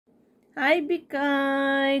Hi,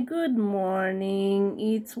 Bikay. Good morning.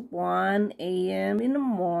 It's 1 a.m. in the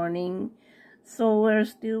morning, so we're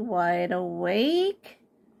still wide awake.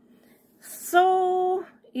 So,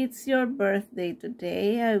 it's your birthday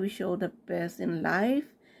today. I wish you all the best in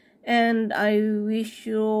life, and I wish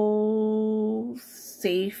you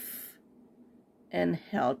safe and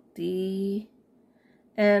healthy.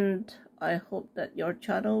 And I hope that your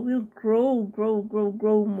channel will grow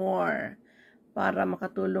more para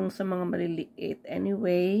makatulong sa mga maliliit.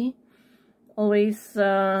 Anyway, always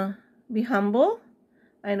be humble.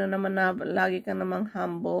 I know naman na lagi ka namang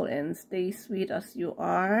humble and stay sweet as you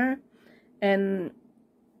are. And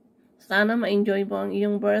sana ma-enjoy mo ang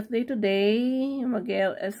iyong birthday today.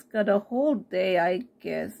 Mag-LS ka the whole day, I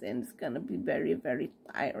guess. And it's gonna be very, very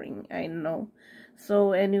tiring. I know.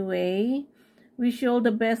 So anyway, wish you all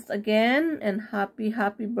the best again and happy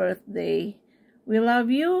birthday. We love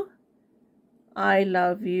you. I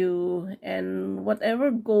love you, and whatever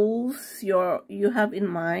goals you have in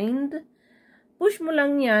mind, push mo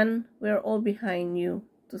lang yan. We're all behind you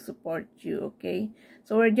to support you, okay?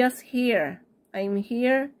 So we're just here. I'm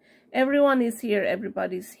here. Everyone is here.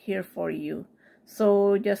 Everybody's here for you.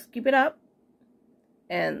 So just keep it up,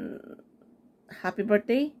 and happy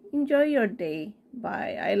birthday. Enjoy your day.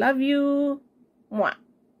 Bye. I love you. Mwah.